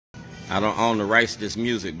I don't own the rights to this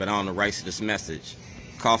music, but I own the rights to this message.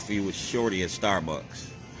 Coffee with Shorty at Starbucks.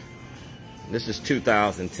 This is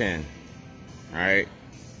 2010. Alright?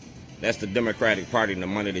 That's the Democratic Party and the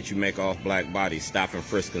money that you make off black bodies. Stop and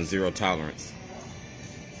frisk and zero tolerance.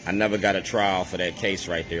 I never got a trial for that case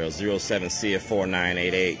right there.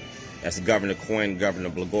 07C4988. That's Governor Quinn, Governor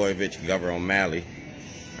Blagojevich, Governor O'Malley.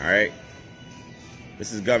 Alright?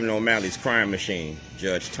 This is Governor O'Malley's crime machine.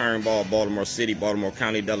 Judge Turnbull, Baltimore City, Baltimore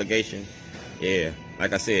County delegation. Yeah,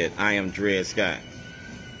 like I said, I am Dred Scott.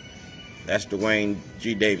 That's Dwayne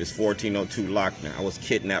G. Davis, 1402 Lochner. I was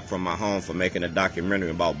kidnapped from my home for making a documentary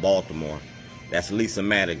about Baltimore. That's Lisa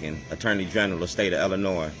Madigan, Attorney General of the state of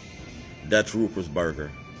Illinois. Dutch Rupersberger.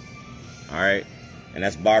 Alright? And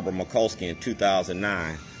that's Barbara Mikulski in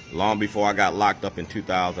 2009, long before I got locked up in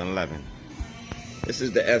 2011. This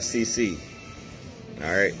is the FCC.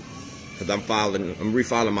 Alright? Because I'm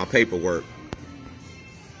refiling my paperwork.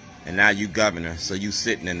 And now you governor, so you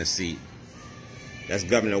sitting in the seat. That's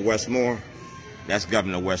Governor Westmore. That's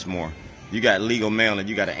Governor Westmore. You got legal mail and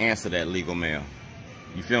you got to answer that legal mail.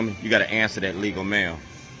 You feel me? You got to answer that legal mail.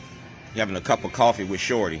 You having a cup of coffee with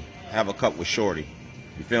Shorty. Have a cup with Shorty.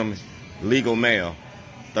 You feel me? Legal mail.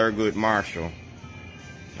 Thurgood Marshall.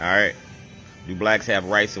 Alright? Do blacks have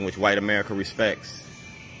rights in which white America respects?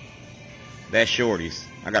 That's Shorty's.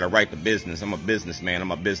 I got a right to business. I'm a businessman.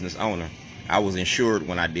 I'm a business owner. I was insured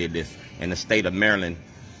when I did this. And the state of Maryland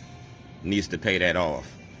needs to pay that off.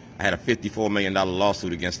 I had a $54 million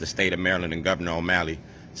lawsuit against the state of Maryland and Governor O'Malley,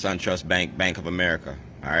 SunTrust Bank, Bank of America.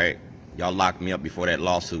 All right? Y'all locked me up before that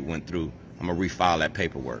lawsuit went through. I'm going to refile that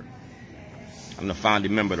paperwork. I'm the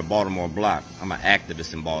founding member of the Baltimore Block. I'm an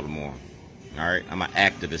activist in Baltimore. All right? I'm an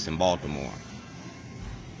activist in Baltimore.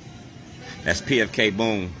 That's PFK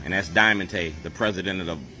Boone, and that's Diamond Tay, the president of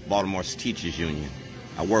the Baltimore Teachers Union.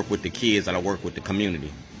 I work with the kids and I work with the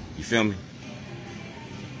community. You feel me?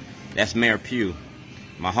 That's Mayor Pugh,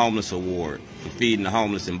 my homeless award for feeding the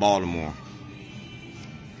homeless in Baltimore.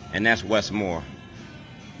 And that's Westmore.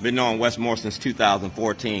 Been on Westmore since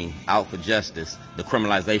 2014, out for justice, the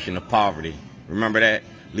criminalization of poverty. Remember that?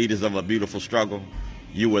 Leaders of a beautiful struggle.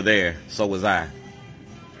 You were there, so was I.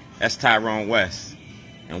 That's Tyrone West.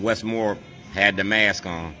 And Westmore had the mask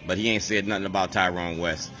on, but he ain't said nothing about Tyrone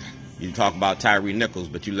West. You talk about Tyree Nichols,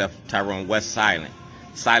 but you left Tyrone West silent.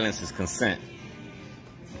 Silence is consent.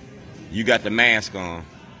 You got the mask on.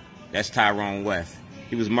 That's Tyrone West.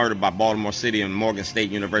 He was murdered by Baltimore City and Morgan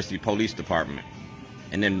State University Police Department.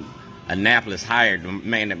 And then Annapolis hired the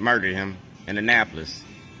man that murdered him in Annapolis,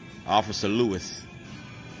 Officer Lewis.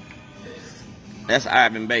 That's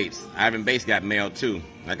Ivan Bates. Ivan Bates got mailed too.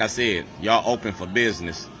 Like I said, y'all open for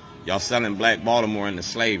business. Y'all selling black Baltimore into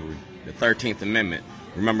slavery. The 13th Amendment.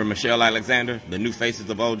 Remember Michelle Alexander, the new faces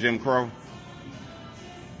of old Jim Crow?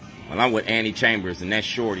 Well, I'm with Annie Chambers, and that's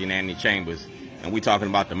Shorty and Annie Chambers. And we talking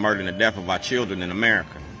about the murder and the death of our children in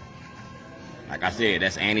America. Like I said,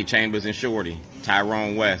 that's Annie Chambers and Shorty.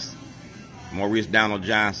 Tyrone West. Maurice Donald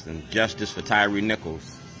Johnston. Justice for Tyree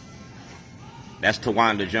Nichols. That's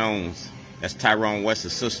Tawanda Jones. That's Tyrone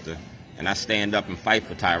West's sister. And I stand up and fight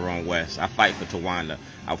for Tyrone West. I fight for Tawanda.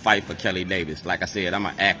 I fight for Kelly Davis. Like I said, I'm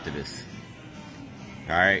an activist.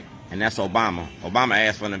 All right? And that's Obama. Obama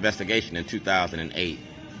asked for an investigation in 2008.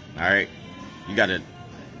 All right? You gotta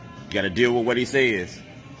deal with what he says.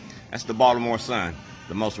 That's the Baltimore Sun,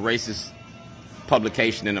 the most racist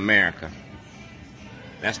publication in America.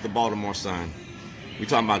 That's the Baltimore Sun. We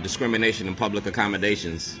talking about discrimination in public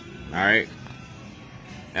accommodations. All right?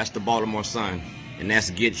 That's the Baltimore Sun. And that's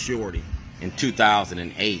Get Shorty in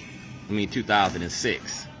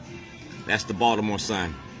 2006. That's the Baltimore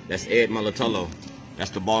Sun. That's Ed Mulatolo.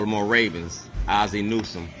 That's the Baltimore Ravens, Ozzie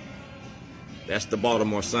Newsome. That's the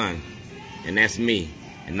Baltimore Sun. And that's me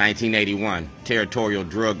in 1981, territorial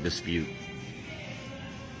drug dispute.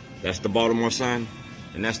 That's the Baltimore Sun.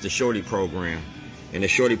 And that's the Shorty program. And the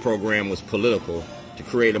Shorty program was political, to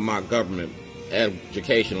create a mock government,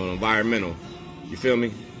 educational, environmental. You feel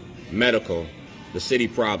me? Medical. The city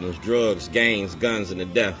problems, drugs, gangs, guns, and the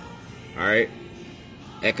death. All right?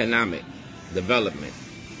 Economic, development,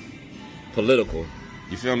 political.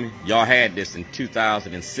 You feel me? Y'all had this in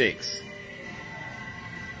 2006.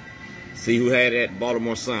 See who had that?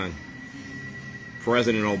 Baltimore Sun.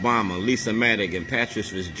 President Obama, Lisa Madigan, Patrick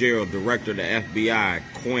Fitzgerald, Director of the FBI,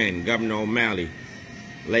 Quinn, Governor O'Malley,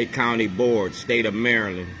 Lake County Board, State of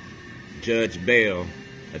Maryland, Judge Bell,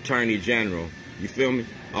 Attorney General. You feel me?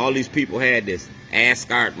 All these people had this.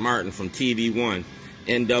 Ascot Martin from TV1,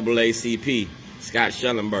 NAACP, Scott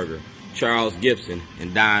Shellenberger, Charles Gibson,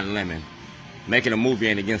 and Don Lemon. Making a movie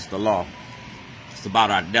ain't against the law. It's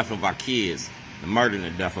about our death of our kids. the murder and the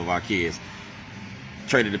death of our kids.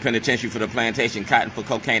 Traded the penitentiary for the plantation, cotton for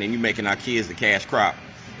cocaine, and you making our kids the cash crop.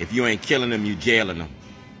 If you ain't killing them, you jailing them.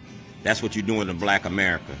 That's what you're doing in Black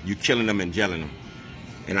America. You killing them and jailing them.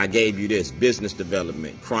 And I gave you this: business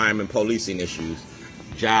development, crime and policing issues,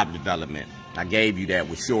 job development. I gave you that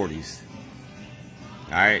with shorties.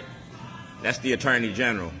 All right? That's the Attorney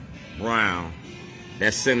General, Brown.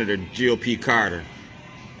 That's Senator Jill P. Carter.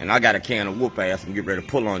 And I got a can of whoop ass and get ready to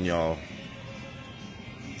pull on y'all.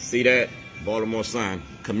 See that? Baltimore Sun,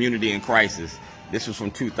 Community in Crisis. This was from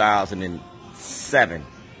 2007.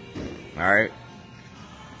 All right?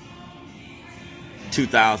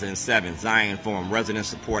 2007, Zion Forum, Resident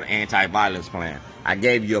Support Anti-Violence Plan. I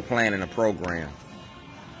gave you a plan and a program.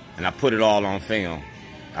 And I put it all on film.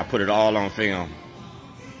 I put it all on film.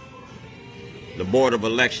 The Board of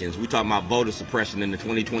Elections. We talking about voter suppression in the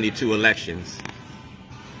 2022 elections.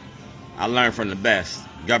 I learned from the best.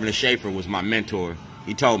 Governor Schaefer was my mentor.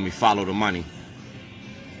 He told me, follow the money.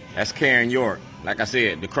 That's Karen York. Like I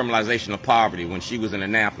said, the criminalization of poverty when she was in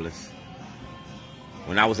Annapolis.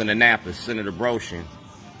 When I was in Annapolis, Senator Broshin.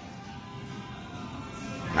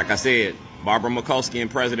 Like I said, Barbara Mikulski and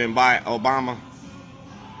President Obama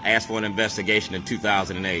asked for an investigation in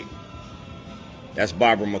 2008. That's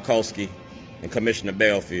Barbara Mikulski and Commissioner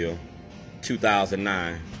Belfield,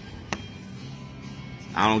 2009.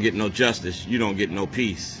 I don't get no justice, you don't get no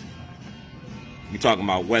peace. You talking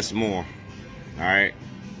about Westmore, all right?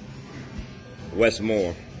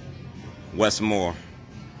 Westmore.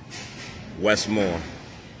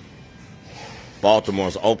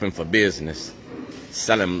 Baltimore's open for business,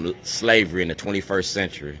 selling slavery in the 21st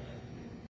century.